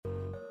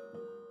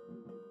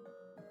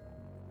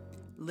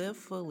Live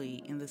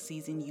fully in the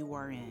season you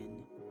are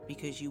in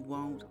because you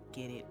won't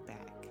get it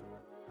back.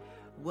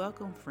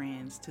 Welcome,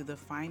 friends, to the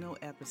final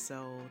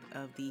episode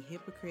of the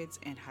Hypocrites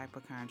and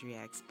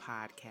Hypochondriacs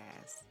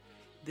podcast.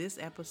 This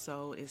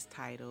episode is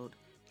titled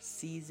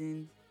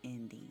Season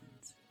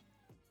Endings.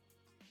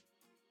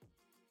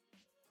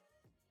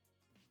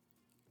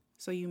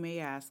 So you may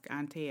ask,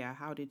 Antea,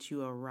 how did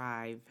you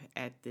arrive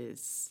at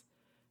this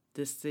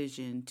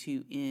decision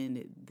to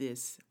end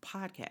this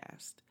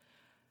podcast?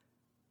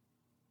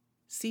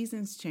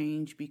 Seasons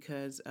change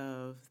because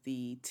of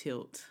the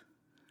tilt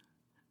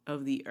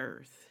of the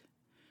earth,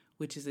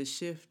 which is a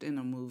shift and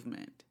a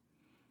movement.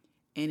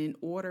 And in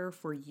order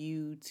for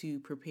you to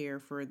prepare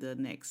for the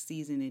next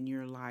season in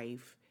your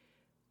life,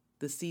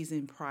 the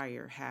season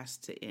prior has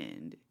to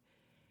end.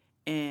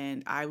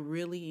 And I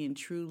really and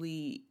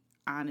truly,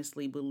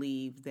 honestly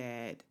believe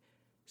that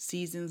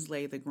seasons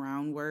lay the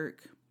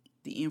groundwork,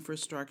 the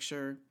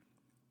infrastructure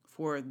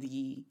for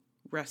the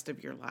rest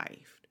of your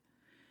life.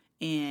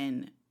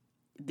 And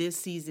this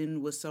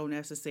season was so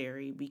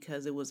necessary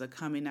because it was a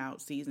coming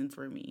out season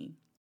for me.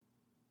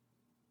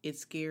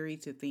 It's scary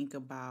to think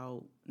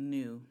about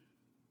new.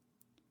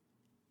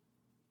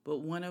 But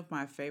one of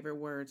my favorite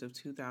words of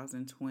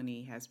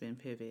 2020 has been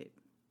pivot.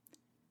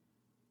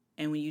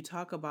 And when you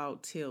talk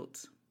about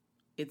tilt,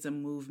 it's a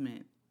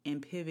movement.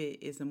 And pivot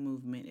is a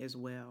movement as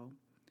well.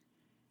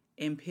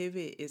 And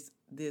pivot is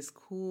this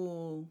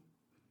cool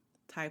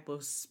type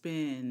of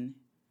spin,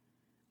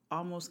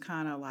 almost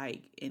kind of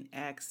like an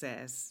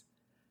access,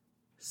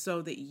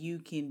 so that you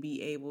can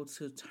be able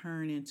to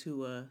turn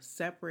into a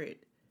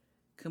separate,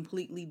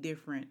 completely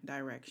different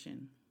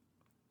direction.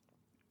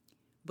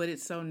 But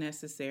it's so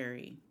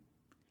necessary.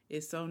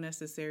 It's so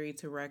necessary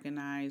to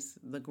recognize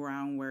the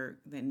groundwork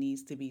that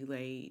needs to be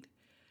laid.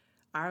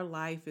 Our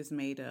life is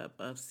made up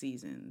of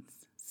seasons,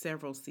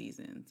 several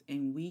seasons,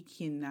 and we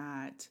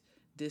cannot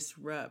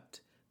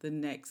disrupt the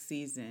next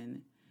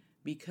season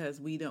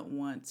because we don't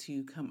want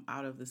to come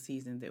out of the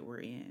season that we're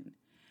in.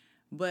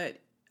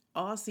 But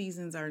all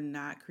seasons are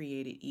not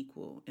created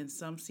equal, and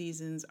some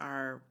seasons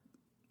are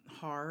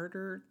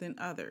harder than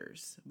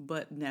others,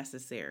 but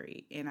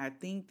necessary. And I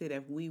think that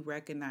if we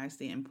recognize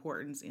the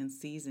importance in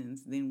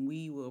seasons, then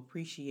we will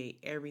appreciate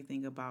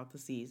everything about the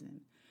season.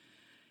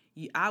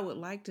 I would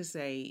like to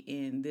say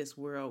in this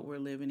world we're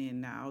living in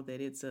now that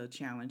it's a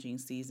challenging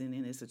season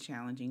and it's a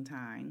challenging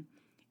time,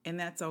 and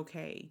that's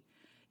okay.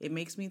 It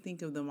makes me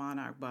think of the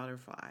monarch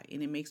butterfly,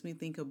 and it makes me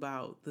think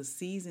about the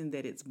season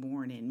that it's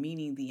born in,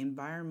 meaning the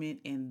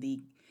environment and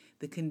the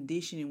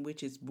condition in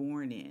which it's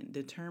born in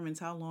determines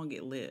how long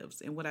it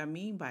lives. And what I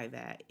mean by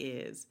that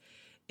is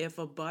if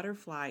a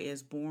butterfly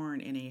is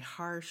born in a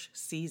harsh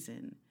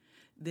season,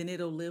 then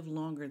it'll live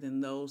longer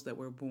than those that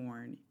were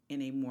born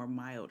in a more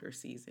milder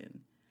season.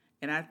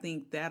 And I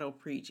think that'll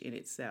preach in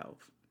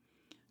itself.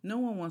 No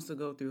one wants to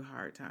go through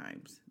hard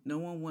times. No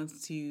one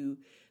wants to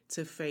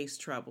face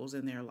troubles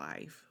in their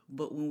life.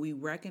 But when we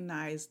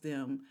recognize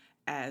them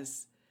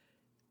as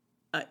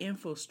an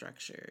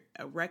infrastructure,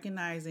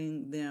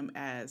 recognizing them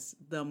as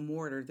the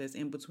mortar that's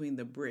in between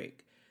the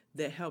brick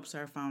that helps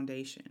our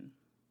foundation,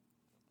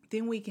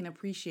 then we can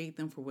appreciate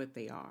them for what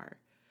they are.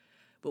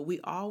 But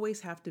we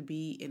always have to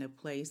be in a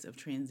place of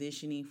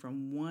transitioning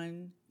from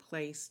one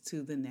place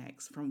to the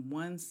next, from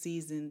one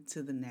season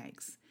to the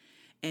next,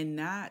 and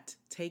not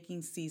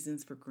taking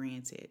seasons for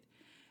granted.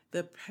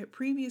 The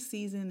previous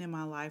season in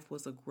my life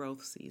was a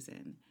growth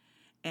season,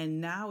 and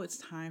now it's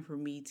time for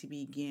me to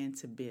begin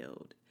to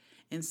build.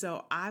 And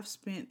so I've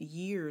spent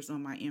years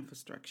on my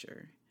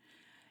infrastructure,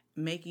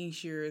 making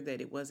sure that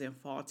it wasn't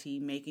faulty,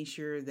 making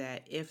sure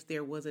that if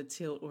there was a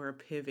tilt or a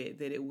pivot,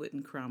 that it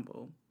wouldn't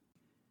crumble.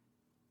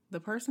 The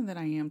person that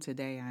I am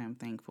today, I am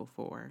thankful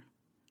for.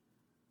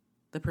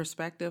 The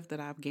perspective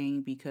that I've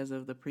gained because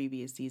of the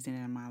previous season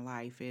in my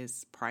life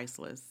is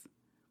priceless.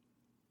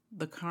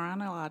 The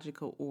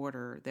chronological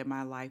order that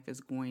my life is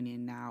going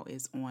in now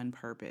is on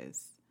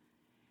purpose.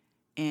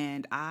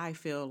 And I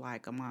feel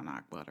like a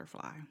monarch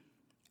butterfly.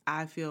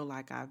 I feel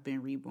like I've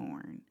been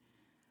reborn.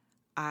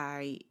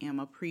 I am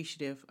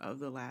appreciative of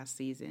the last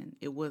season.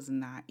 It was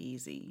not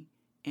easy.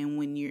 And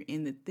when you're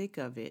in the thick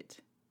of it,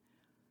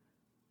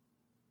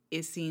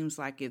 it seems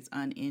like it's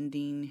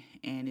unending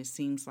and it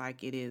seems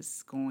like it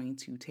is going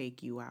to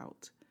take you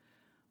out.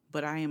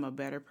 But I am a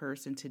better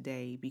person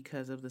today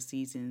because of the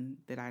season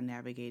that I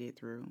navigated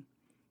through.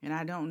 And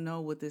I don't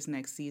know what this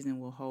next season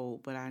will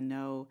hold, but I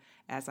know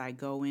as I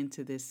go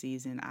into this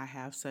season, I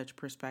have such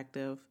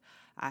perspective.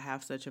 I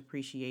have such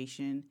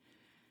appreciation.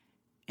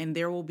 And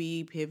there will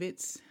be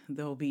pivots.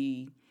 There'll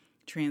be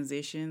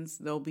transitions.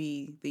 There'll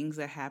be things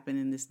that happen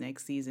in this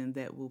next season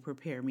that will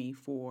prepare me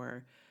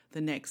for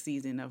the next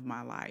season of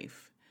my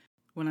life.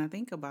 When I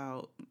think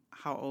about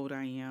how old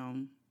I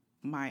am,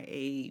 my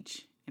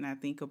age, and I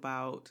think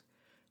about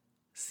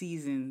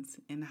seasons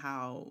and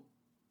how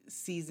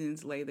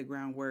seasons lay the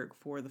groundwork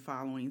for the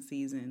following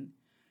season,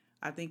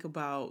 I think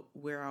about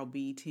where I'll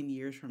be 10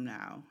 years from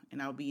now,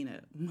 and I'll be in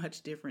a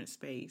much different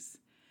space.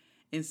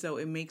 And so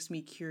it makes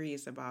me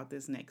curious about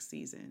this next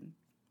season.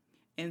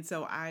 And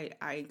so I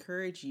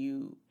encourage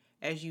you,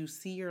 as you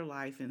see your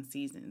life in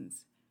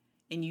seasons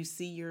and you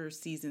see your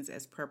seasons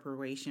as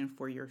preparation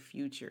for your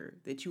future,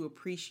 that you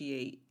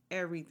appreciate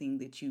everything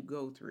that you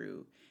go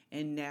through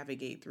and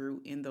navigate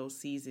through in those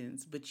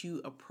seasons, but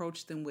you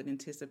approach them with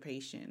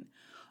anticipation,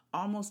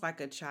 almost like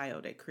a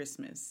child at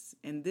Christmas.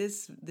 And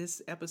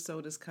this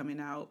episode is coming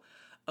out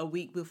a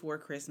week before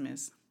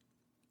Christmas.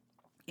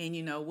 And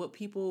you know what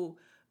people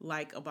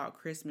like about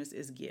Christmas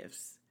is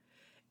gifts.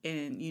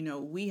 And you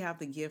know, we have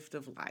the gift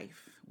of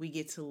life. We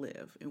get to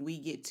live and we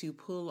get to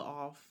pull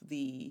off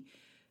the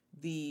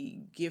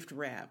gift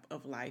wrap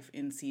of life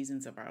in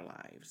seasons of our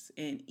lives.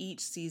 And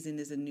each season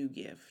is a new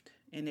gift.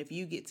 And if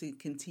you get to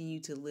continue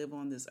to live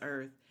on this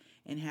earth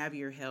and have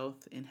your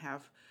health and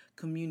have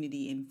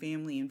community and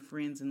family and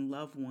friends and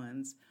loved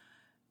ones,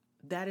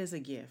 that is a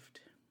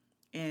gift.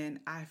 And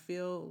I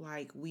feel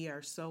like we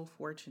are so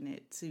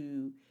fortunate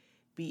to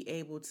be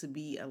able to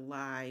be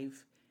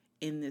alive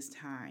in this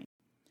time.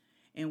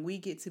 And we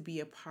get to be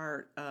a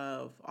part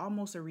of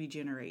almost a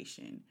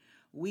regeneration.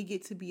 We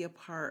get to be a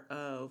part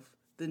of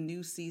the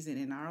new season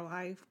in our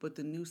life, but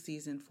the new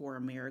season for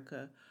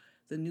America,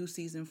 the new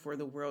season for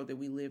the world that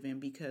we live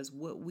in, because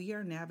what we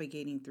are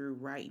navigating through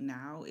right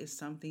now is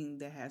something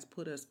that has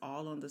put us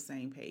all on the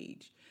same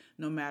page.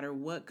 No matter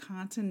what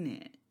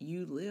continent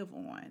you live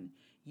on,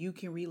 you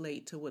can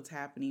relate to what's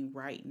happening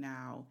right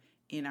now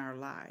in our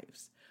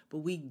lives, but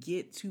we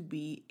get to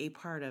be a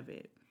part of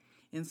it.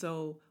 And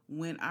so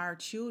when our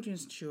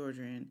children's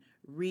children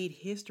read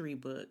history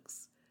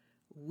books,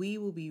 we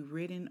will be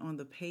written on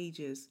the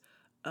pages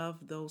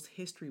of those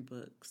history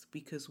books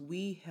because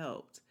we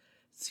helped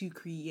to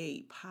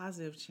create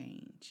positive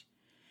change.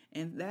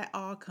 And that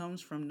all comes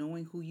from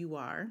knowing who you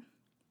are,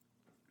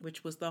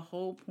 which was the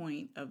whole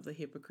point of the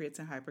Hypocrites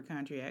and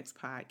Hypochondriacs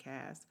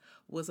podcast,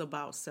 was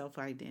about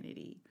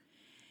self-identity.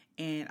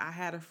 And I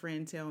had a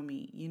friend tell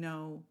me, you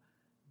know,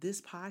 this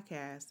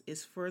podcast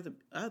is for the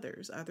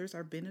others. Others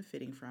are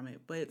benefiting from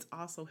it, but it's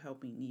also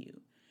helping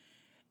you.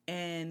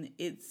 And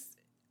it's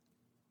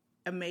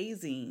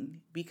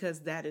amazing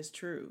because that is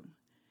true.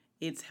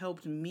 It's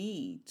helped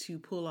me to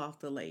pull off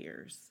the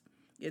layers.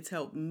 It's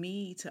helped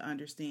me to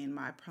understand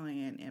my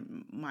plan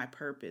and my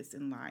purpose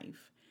in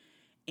life.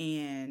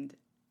 And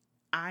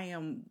I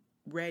am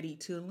ready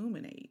to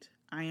illuminate.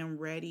 I am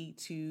ready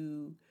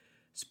to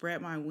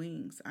spread my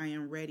wings. I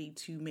am ready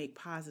to make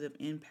positive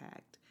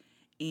impact.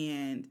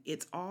 And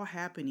it's all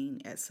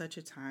happening at such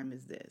a time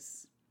as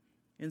this.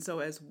 And so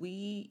as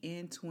we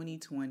end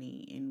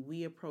 2020 and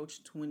we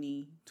approach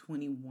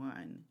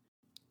 2021,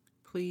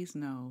 please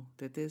know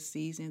that this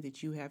season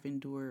that you have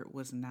endured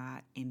was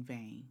not in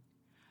vain.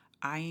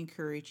 I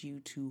encourage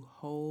you to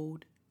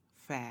hold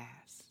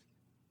fast.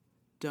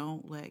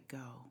 Don't let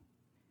go.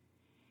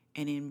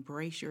 And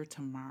embrace your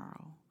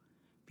tomorrow,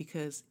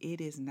 because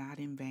it is not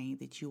in vain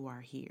that you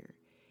are here.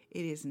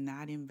 It is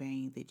not in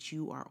vain that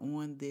you are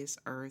on this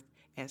earth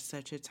at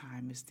such a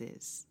time as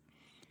this.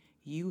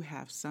 You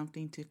have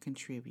something to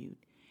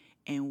contribute,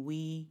 and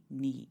we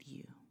need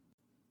you.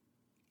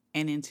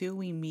 And until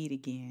we meet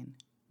again,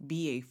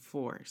 be a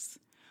force.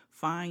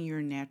 Find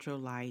your natural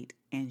light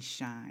and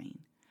shine.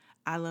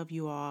 I love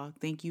you all.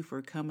 Thank you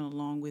for coming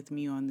along with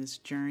me on this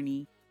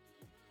journey.